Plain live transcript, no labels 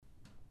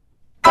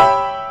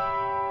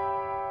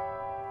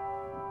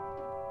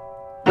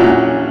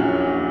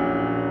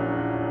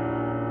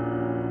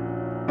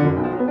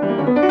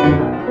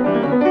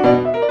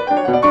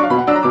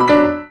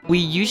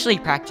usually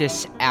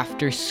practice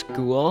after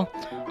school.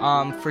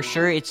 For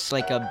sure, it's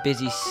like a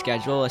busy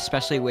schedule,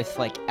 especially with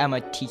like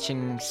Emma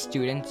teaching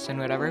students and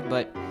whatever,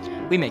 but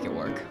we make it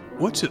work.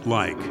 What's it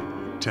like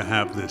to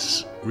have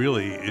this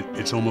really,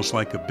 it's almost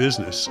like a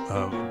business,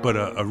 but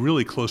a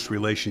really close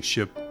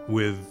relationship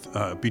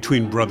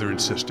between brother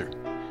and sister?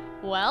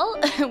 Well,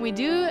 we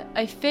do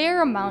a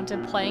fair amount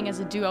of playing as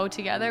a duo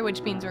together,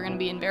 which means we're going to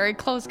be in very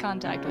close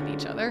contact with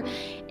each other.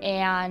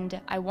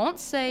 And I won't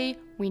say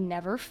we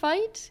never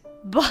fight,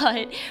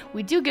 but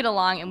we do get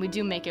along and we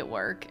do make it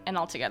work. And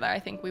altogether, I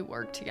think we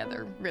work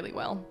together really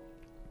well.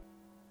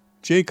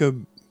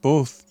 Jacob,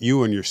 both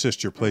you and your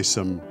sister play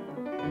some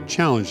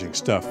challenging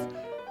stuff.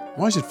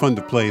 Why is it fun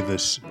to play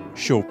this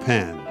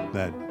Chopin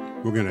that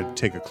we're going to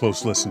take a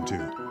close listen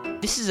to?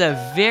 This is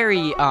a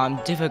very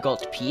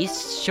difficult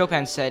piece.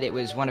 Chopin said it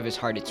was one of his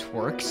hardest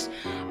works.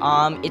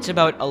 It's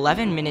about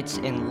 11 minutes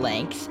in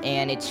length,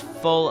 and it's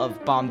full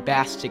of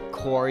bombastic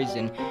chords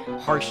and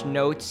harsh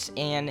notes.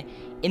 And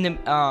in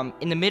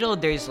the middle,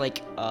 there's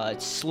like a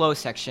slow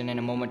section and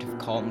a moment of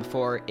calm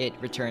before it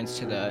returns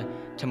to the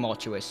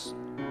tumultuous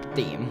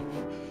theme.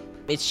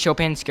 It's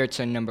Chopin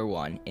Scherzo No.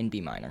 1 in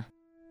B minor.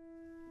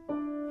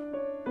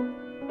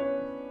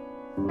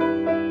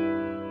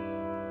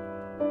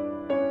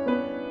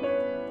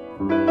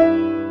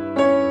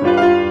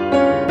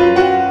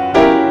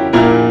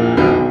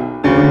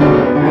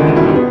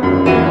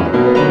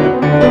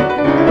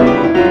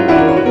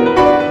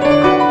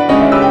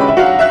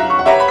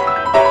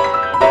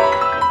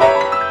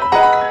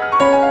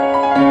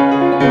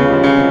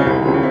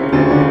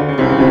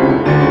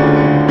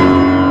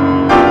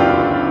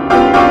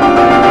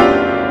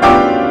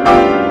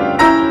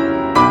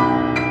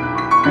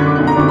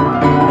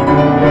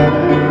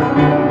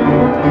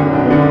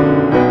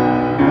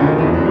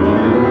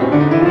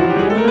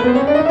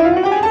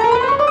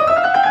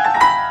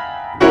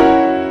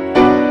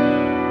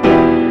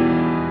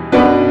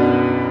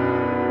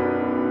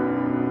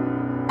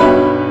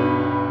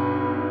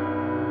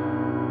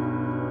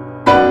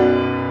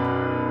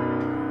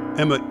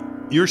 Emma,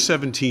 you're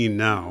 17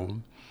 now,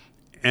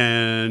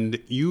 and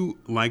you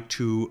like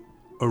to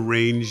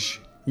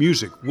arrange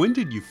music. When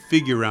did you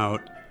figure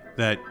out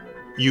that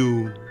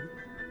you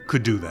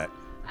could do that?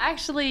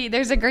 Actually,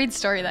 there's a great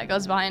story that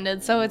goes behind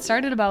it. So it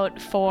started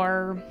about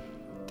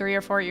 3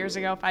 or 4 years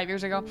ago, 5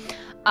 years ago.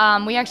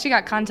 We actually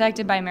got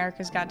contacted by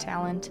America's Got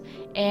Talent,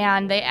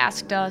 and they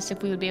asked us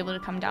if we would be able to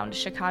come down to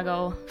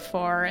Chicago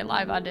for a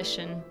live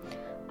audition.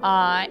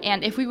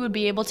 And if we would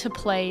be able to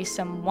play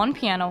some one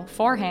piano,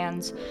 four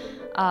hands,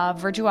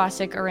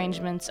 virtuosic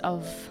arrangements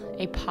of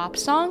a pop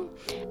song.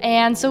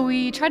 And so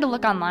we tried to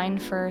look online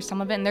for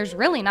some of it, and there's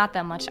really not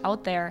that much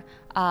out there.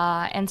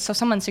 And so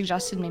someone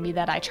suggested maybe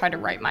that I try to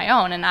write my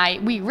own,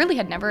 and we really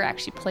had never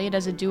actually played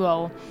as a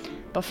duo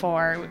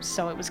before,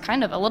 so it was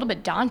kind of a little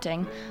bit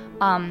daunting.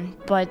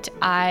 But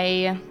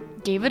I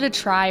gave it a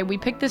try. We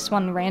picked this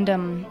one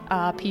random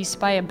piece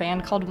by a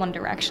band called One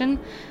Direction.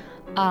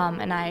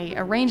 And I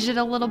arranged it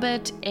a little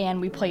bit,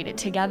 and we played it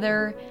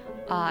together,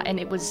 and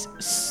it was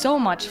so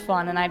much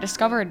fun, and I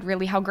discovered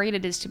really how great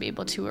it is to be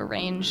able to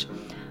arrange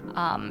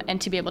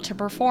and to be able to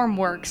perform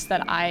works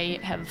that I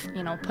have,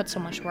 put so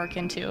much work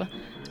into.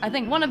 I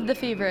think one of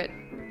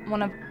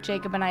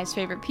Jacob and I's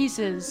favorite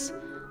pieces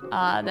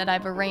that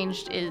I've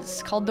arranged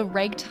is called the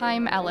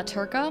Ragtime alla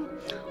Turca,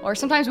 or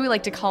sometimes we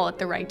like to call it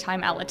the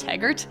Ragtime alla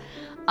Taggart.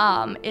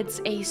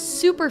 It's a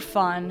super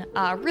fun,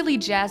 really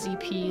jazzy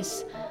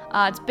piece.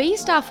 It's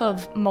based off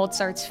of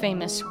Mozart's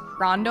famous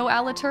Rondo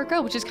alla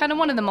Turca, which is kind of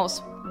one of the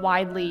most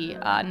widely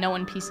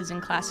known pieces in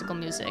classical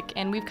music,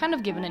 and we've kind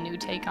of given a new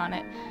take on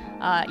it.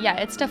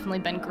 It's definitely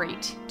been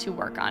great to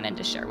work on and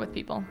to share with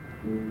people.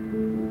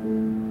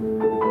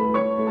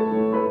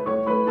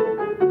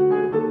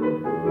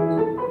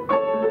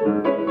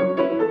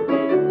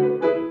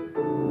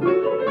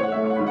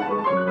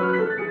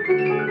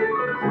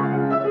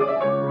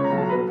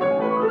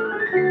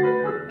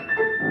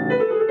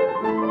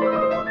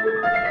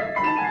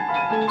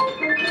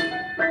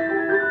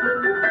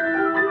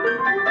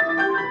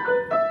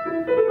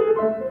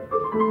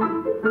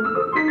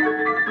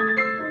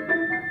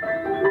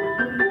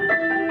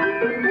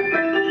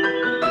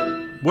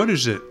 What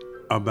is it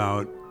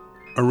about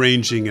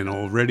arranging an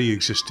already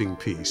existing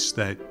piece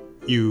that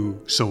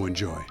you so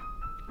enjoy?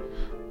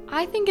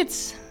 I think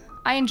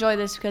I enjoy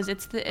this because it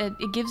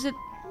gives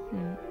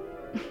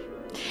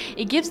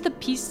the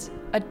piece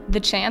the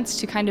chance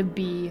to kind of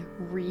be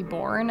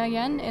reborn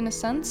again, in a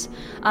sense,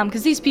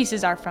 because these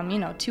pieces are from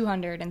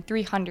 200 and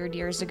 300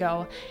 years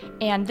ago,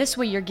 and this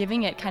way you're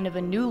giving it kind of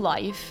a new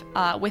life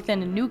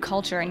within a new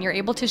culture, and you're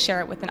able to share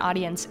it with an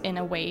audience in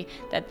a way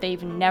that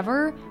they've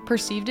never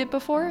perceived it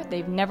before.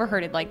 They've never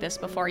heard it like this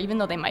before, even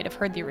though they might have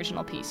heard the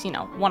original piece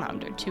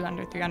 100,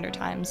 200, 300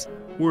 times.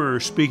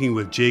 We're speaking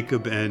with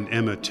Jacob and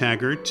Emma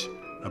Taggart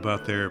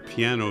about their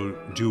piano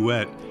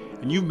duet,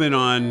 and you've been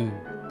on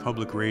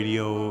public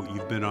radio,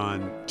 you've been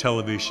on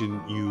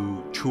television,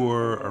 you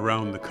tour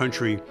around the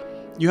country.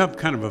 You have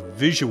kind of a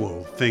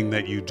visual thing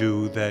that you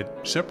do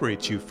that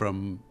separates you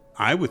from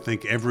I would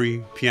think,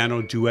 every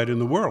piano duet in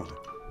the world.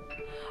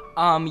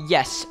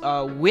 Yes,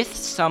 with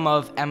some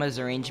of Emma's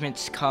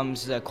arrangements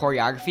comes the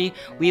choreography.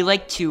 We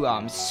like to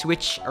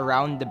switch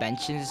around the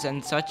benches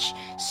and such.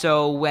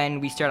 So when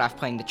we start off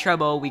playing the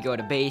treble, we go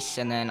to bass,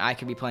 and then I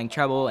could be playing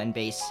treble and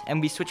bass,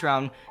 and we switch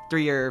around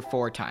 3 or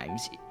 4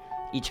 times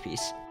each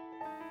piece.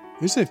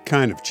 Is it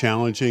kind of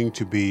challenging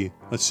to be,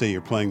 let's say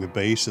you're playing the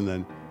bass and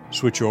then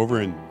switch over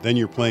and then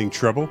you're playing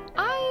treble?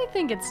 I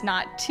think it's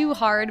not too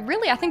hard.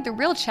 Really, I think the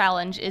real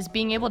challenge is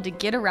being able to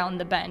get around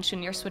the bench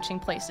when you're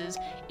switching places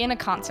in a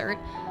concert.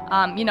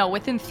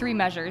 Within 3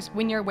 measures,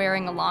 when you're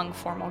wearing a long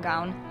formal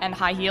gown and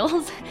high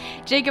heels.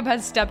 Jacob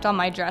has stepped on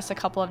my dress a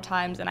couple of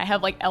times, and I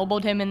have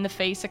elbowed him in the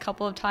face a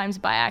couple of times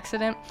by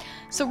accident.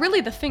 So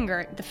really the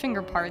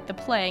finger part, the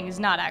playing, is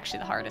not actually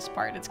the hardest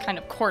part. It's kind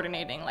of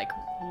coordinating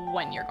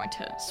when you're going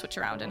to switch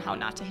around and how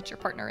not to hit your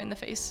partner in the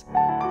face.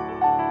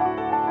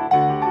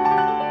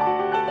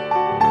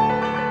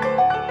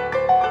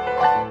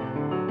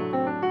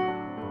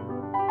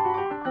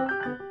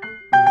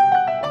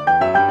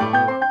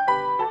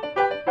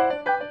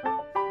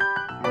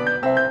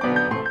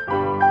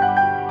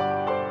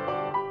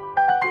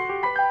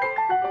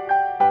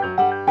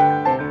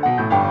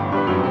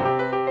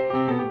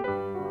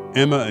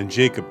 Emma and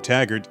Jacob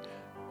Taggart,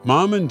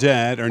 Mom and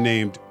Dad are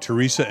named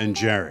Teresa and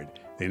Jared.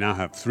 They now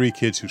have 3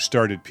 kids who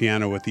started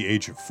piano at the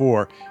age of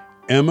 4.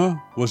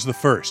 Emma was the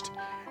first.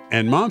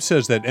 And Mom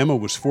says that Emma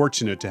was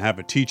fortunate to have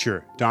a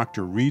teacher,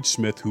 Dr. Reed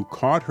Smith, who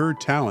caught her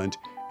talent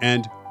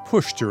and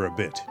pushed her a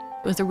bit.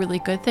 It was a really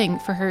good thing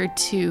for her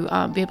to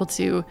be able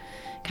to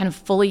kind of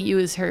fully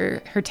use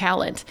her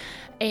talent.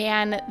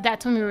 And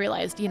that's when we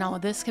realized,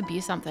 this could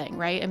be something,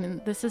 right? I mean,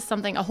 this is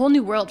something, a whole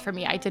new world for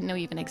me I didn't know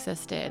even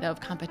existed,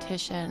 of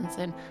competitions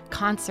and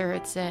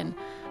concerts. And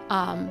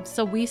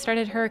so we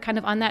started her kind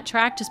of on that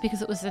track just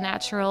because it was the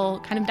natural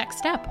kind of next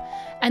step.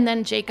 And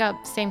then Jacob,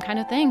 same kind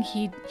of thing.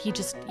 He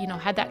just,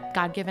 had that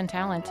God-given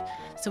talent.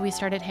 So we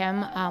started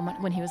him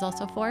when he was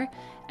also 4.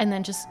 And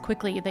then just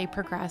quickly they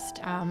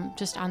progressed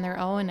just on their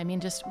own. I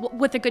mean, just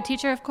with a good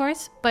teacher, of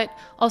course, but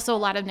also a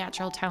lot of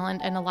natural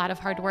talent and a lot of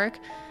hard work.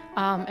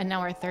 And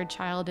now our 3rd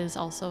child is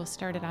also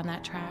started on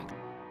that track.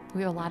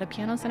 We have a lot of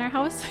pianos in our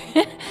house.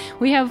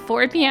 We have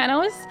 4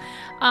 pianos,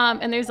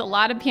 and there's a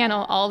lot of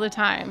piano all the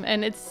time.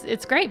 And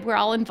it's great. We're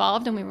all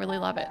involved, and we really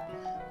love it.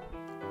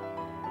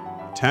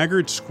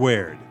 Taggart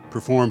Squared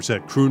performs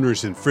at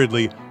Crooners in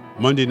Fridley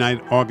Monday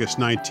night, August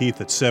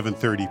 19th at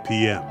 7:30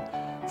 p.m.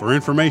 For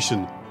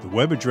information, the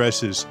web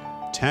address is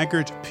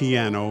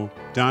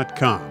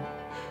taggartpiano.com.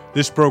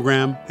 This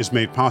program is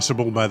made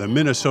possible by the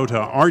Minnesota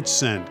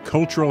Arts and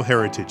Cultural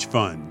Heritage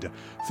Fund.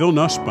 Phil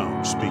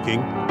Nussbaum speaking.